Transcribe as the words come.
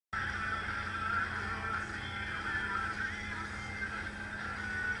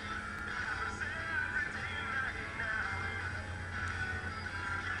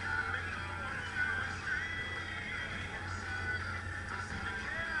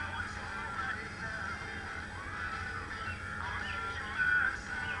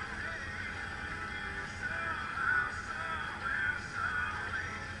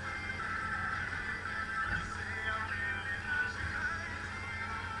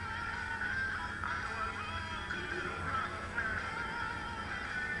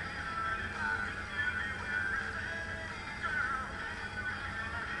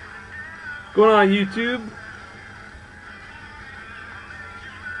Going on YouTube?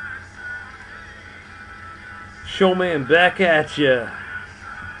 Showman back at ya.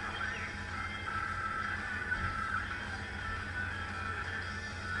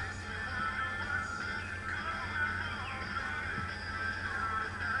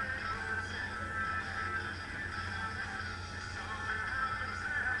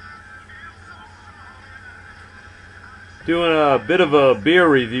 Doing a bit of a beer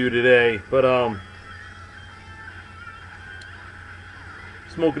review today, but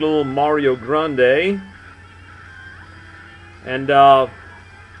smoking a little Mario Grande, and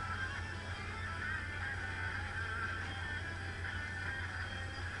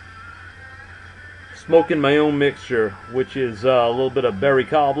smoking my own mixture, which is a little bit of berry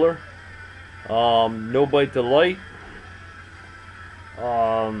cobbler, no bite to light,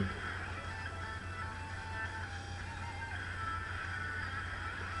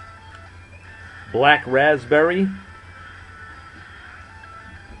 black raspberry,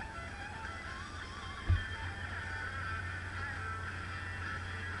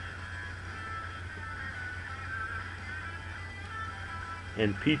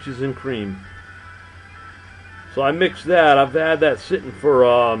 and peaches and cream. So I mixed that. I've had that sitting for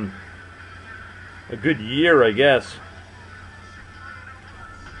a good year, I guess.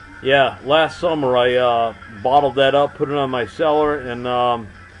 Yeah, last summer I bottled that up, put it on my cellar, and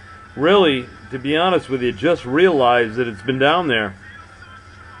really, to be honest with you, just realized that it's been down there.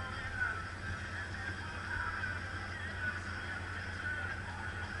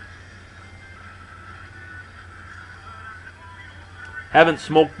 Haven't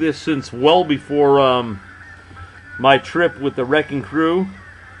smoked this since well before my trip with the Wrecking Crew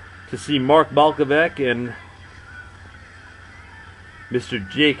to see Mark Balkovec and Mr.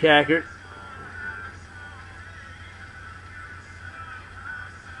 Jake Hackert.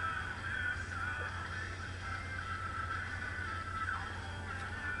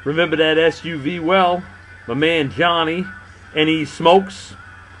 Remember that SUV well, my man Johnny, and he smokes,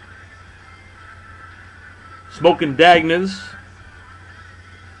 smoking Dagner's,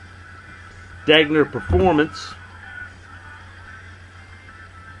 Dagner Performance.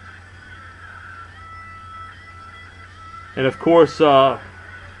 And of course,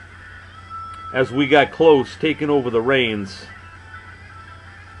 as we got close, taking over the reins,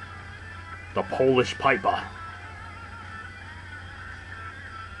 the Polish Piper.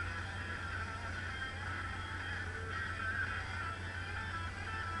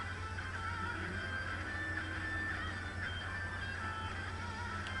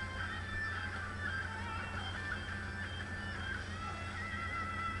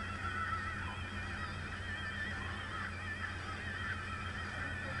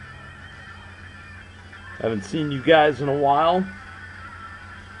 Haven't seen you guys in a while.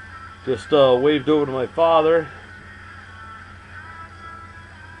 Just waved over to my father.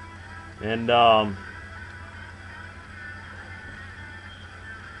 And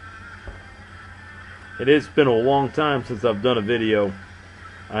it has been a long time since I've done a video.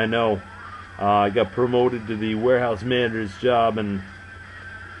 I know. I got promoted to the warehouse manager's job, and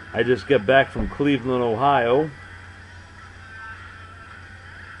I just got back from Cleveland, Ohio.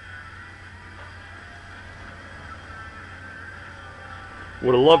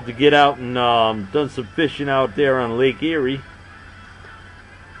 Would have loved to get out and done some fishing out there on Lake Erie.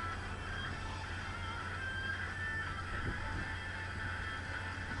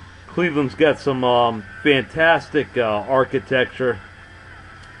 Cleveland's got some fantastic architecture,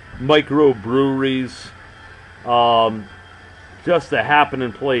 micro breweries, just a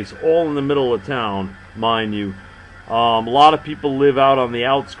happening place, all in the middle of town, mind you. A lot of people live out on the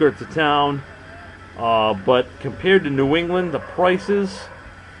outskirts of town. But compared to New England, the prices,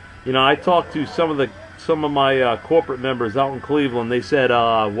 you know, I talked to some of my corporate members out in Cleveland. They said,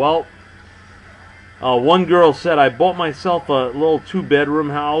 well, one girl said, I bought myself a little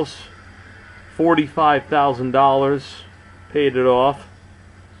 2-bedroom house, $45,000, paid it off.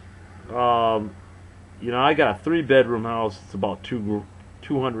 You know, I got a 3-bedroom house. It's about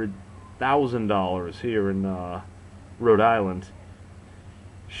 $200,000 here in Rhode Island.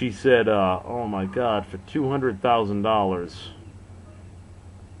 She said, oh my God, for $200,000,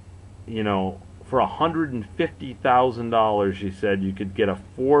 you know, for $150,000, she said, you could get a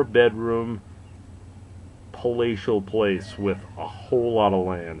 4-bedroom palatial place with a whole lot of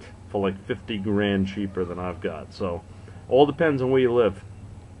land for like 50 grand cheaper than I've got. So, all depends on where you live.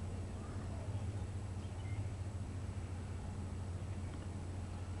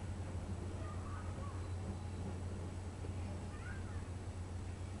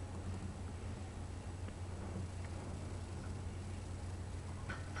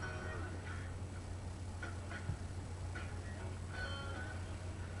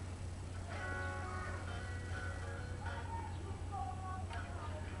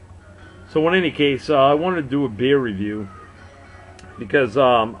 So in any case, I wanted to do a beer review because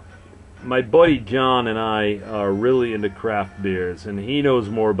my buddy John and I are really into craft beers, and he knows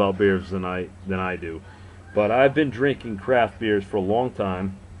more about beers than I do. But I've been drinking craft beers for a long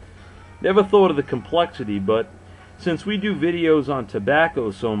time. Never thought of the complexity, but since we do videos on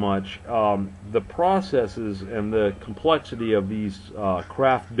tobacco so much, the processes and the complexity of these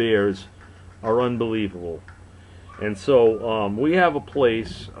craft beers are unbelievable. And so we have a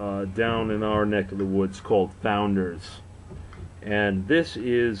place down in our neck of the woods called Founders, and this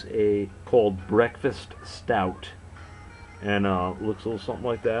is called Breakfast Stout, and looks a little something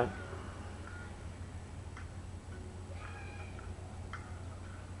like that.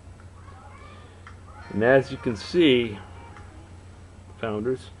 And as you can see,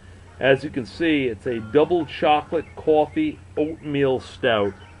 Founders, as you can see, it's a double chocolate coffee oatmeal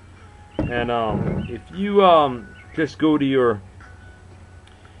stout. And if you just go to your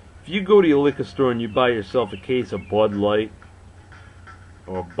liquor store and you buy yourself a case of Bud Light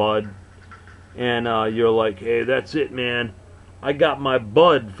or Bud, and you're like, hey, that's it, man, I got my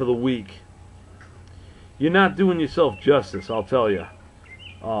Bud for the week, you're not doing yourself justice, I'll tell you.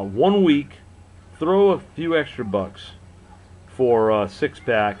 1 week, throw a few extra bucks for a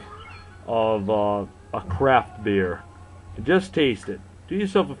 6-pack of a craft beer and just taste it. Do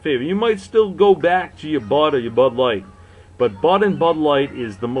yourself a favor. You might still go back to your Bud or your Bud Light, but Bud and Bud Light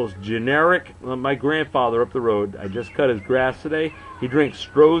is the most generic. My grandfather up the road, I just cut his grass today, he drinks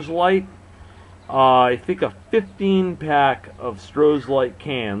Stroh's Light. I think a 15-pack of Stroh's Light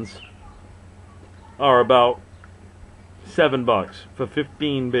cans are about $7 for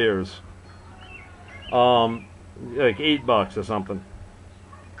 15 beers. Like $8 or something.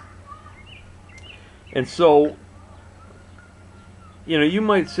 And so, you know, you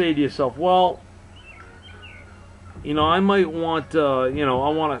might say to yourself, well, you know, I might want, you know, I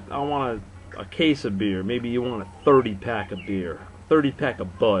want a case of beer. Maybe you want a 30-pack of beer. 30-pack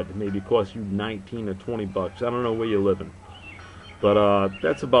of Bud maybe costs you 19 or 20 bucks. I don't know where you're living, but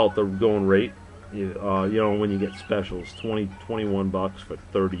that's about the going rate. You know, when you get specials, 21 bucks for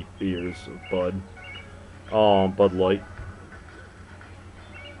 30 beers of Bud. Bud Light.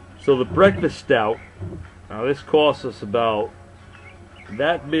 So the breakfast stout, now this costs us about,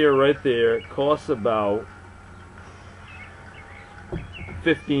 that beer right there costs about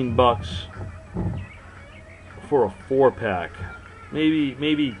 15 bucks for a 4-pack.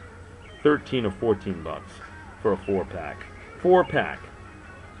 Maybe 13 or 14 bucks for a 4-pack. 4-pack.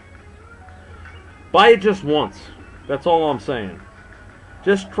 Buy it just once. That's all I'm saying.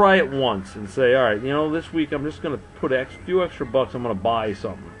 Just try it once and say, all right, you know, this week I'm just going to put a few extra bucks, I'm going to buy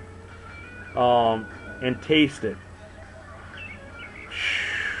something. And taste it.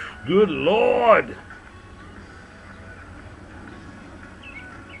 Good Lord!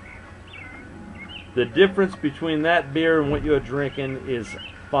 The difference between that beer and what you're drinking is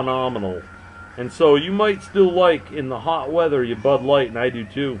phenomenal. And so you might still like, in the hot weather, your Bud Light, and I do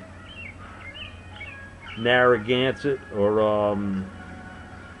too. Narragansett, or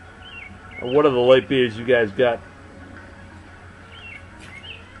what are the light beers you guys got?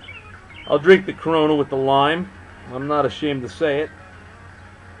 I'll drink the Corona with the lime. I'm not ashamed to say it.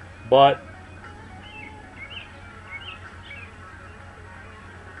 But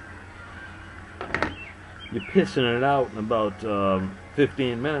you're pissing it out in about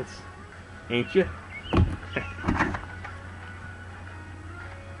 15 minutes, ain't you?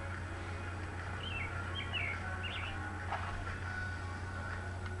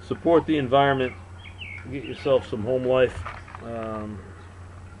 Support the environment. Get yourself some Home Life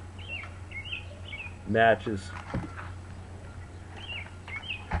matches.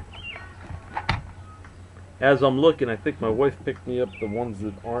 As I'm looking, I think my wife picked me up the ones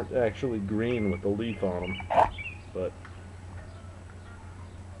that aren't actually green with the leaf on them. But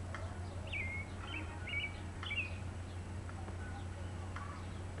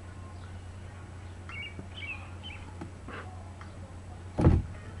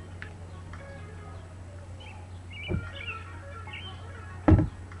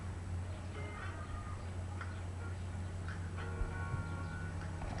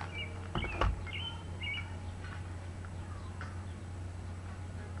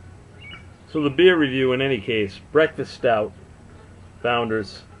so the beer review, in any case, breakfast stout,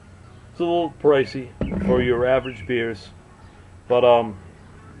 Founders. It's a little pricey for your average beers, but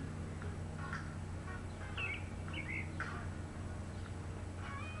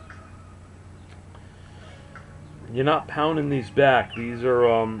you're not pounding these back. These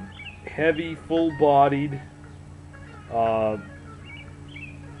are heavy, full-bodied,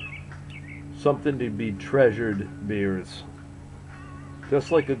 something to be treasured beers. Just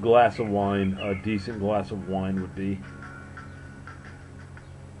like a glass of wine, a decent glass of wine would be.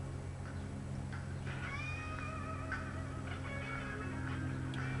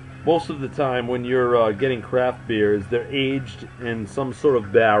 Most of the time when you're getting craft beers, they're aged in some sort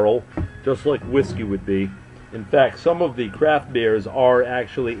of barrel, just like whiskey would be. In fact, some of the craft beers are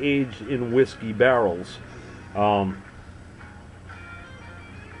actually aged in whiskey barrels.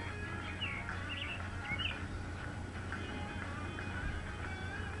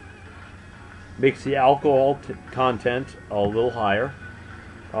 Makes the alcohol content a little higher.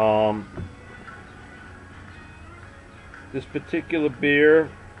 This particular beer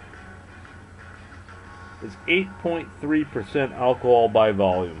is 8.3% alcohol by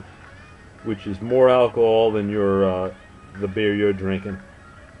volume, which is more alcohol than the beer you're drinking.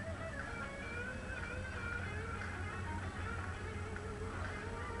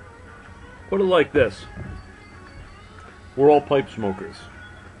 Put it like this. We're all pipe smokers.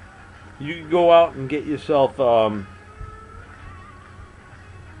 You can go out and get yourself a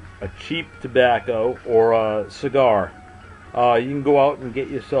cheap tobacco or a cigar. You can go out and get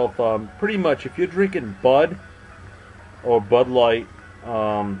yourself pretty much, if you're drinking Bud or Bud Light,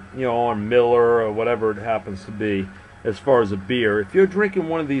 or Miller or whatever it happens to be, as far as a beer, if you're drinking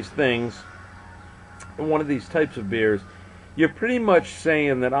one of these things, one of these types of beers, you're pretty much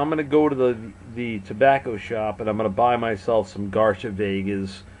saying that I'm going to go to the tobacco shop and I'm going to buy myself some Garcia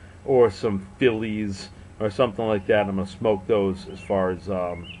Vegas or some Phillies or something like that. I'm going to smoke those as far as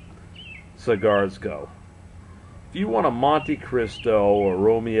cigars go. If you want a Monte Cristo or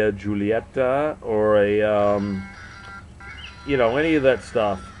Romeo Giulietta or a, any of that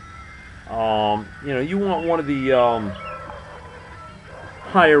stuff, you want one of the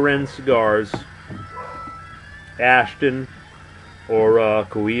higher end cigars, Ashton or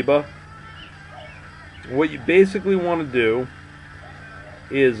Cohiba, what you basically want to do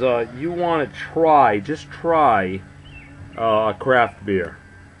is you want to just try a craft beer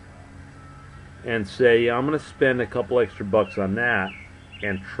and say, I'm going to spend a couple extra bucks on that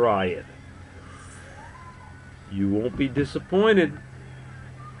and try it. You won't be disappointed.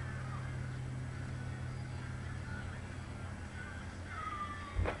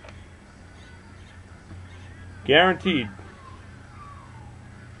 Guaranteed.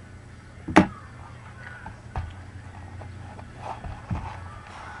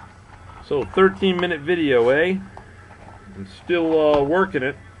 So 13-minute video, eh? I'm still working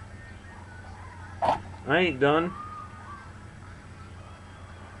it. I ain't done.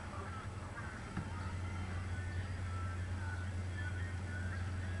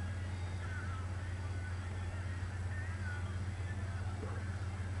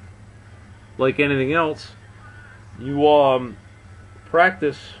 Like anything else, you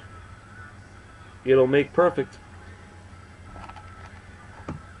practice, it'll make perfect.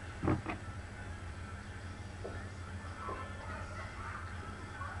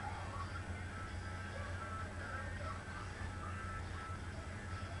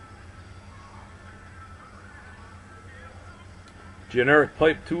 Generic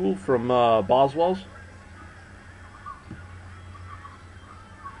pipe tool from Boswell's.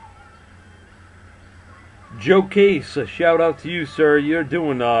 Joe Case, a shout out to you, sir. You're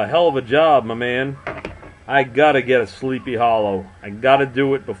doing a hell of a job, my man. I gotta get a Sleepy Hollow. I gotta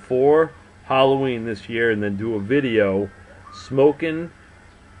do it before Halloween this year and then do a video smoking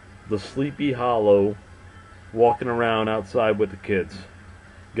the Sleepy Hollow, walking around outside with the kids.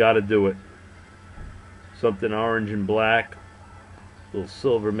 Gotta do it. Something orange and black. A little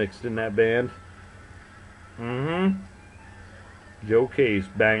silver mixed in that band. Joe Case,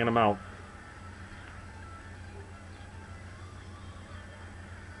 banging them out.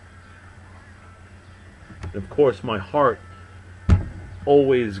 Of course, my heart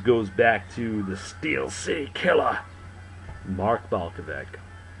always goes back to the Steel City Killer, Mark Balkovec.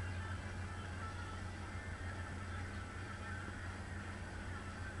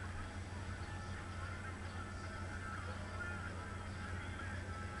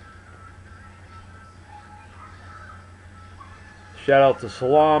 Shout out to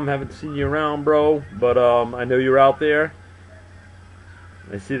Salam. Haven't seen you around, bro, but I know you're out there.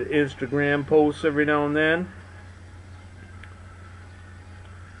 I see the Instagram posts every now and then.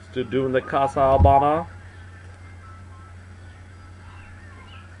 Still doing the Casa Habana.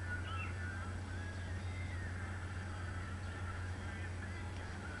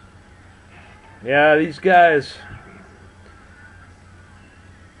 Yeah, these guys.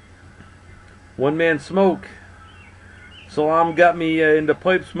 One man smoke. Salam got me into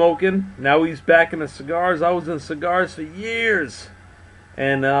pipe smoking. Now he's back into cigars. I was in cigars for years.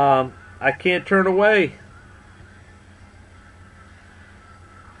 And I can't turn away.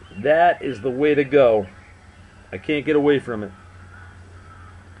 That is the way to go. I can't get away from it.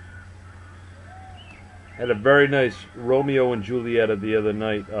 Had a very nice Romeo and Julieta the other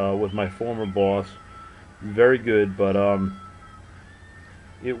night with my former boss. Very good, but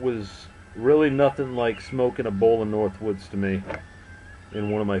it was really nothing like smoking a bowl of Northwoods to me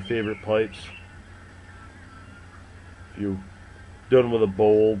in one of my favorite pipes. If you're done with a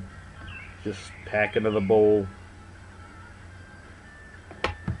bowl, just pack another bowl.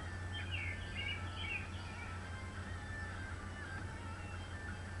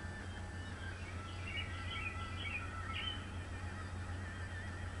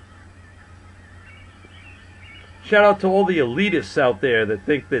 Shout out to all the elitists out there that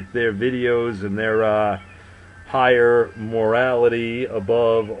think that their videos and their higher morality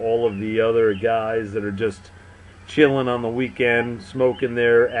above all of the other guys that are just chilling on the weekend, smoking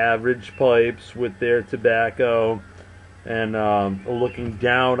their average pipes with their tobacco, and looking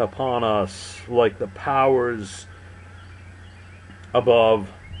down upon us like the powers above.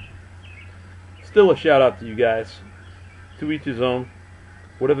 Still a shout out to you guys. To each his own.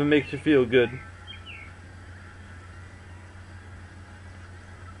 Whatever makes you feel good.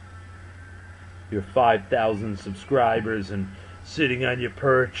 Your 5,000 subscribers and sitting on your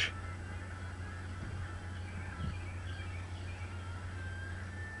perch.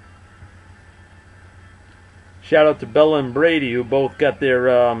 Shout out to Bella and Brady, who both got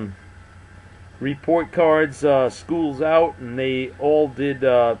their report cards, school's out, and they all did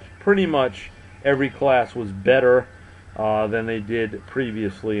pretty much every class was better than they did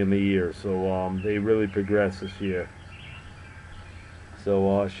previously in the year. So they really progressed this year.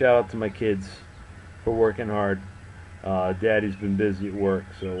 So shout out to my kids for working hard. Daddy's been busy at work,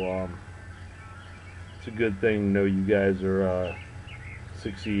 so it's a good thing to know you guys are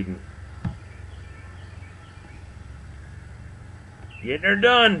succeeding. Getting her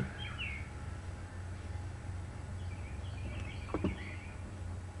done.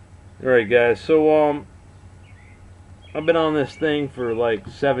 Alright guys, so I've been on this thing for like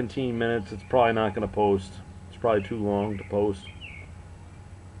 17 minutes. It's probably not going to post. It's probably too long to post.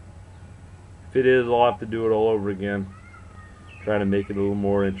 If it is, I'll have to do it all over again. Try to make it a little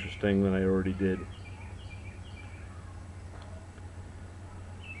more interesting than I already did.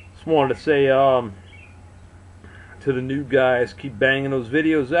 Just wanted to say to the new guys, keep banging those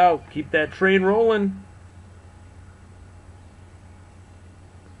videos out. Keep that train rolling.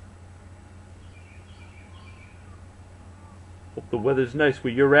 Hope the weather's nice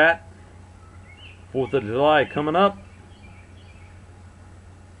where you're at. 4th of July coming up.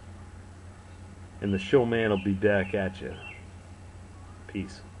 And the showman will be back at you.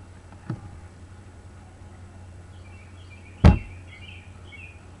 Peace.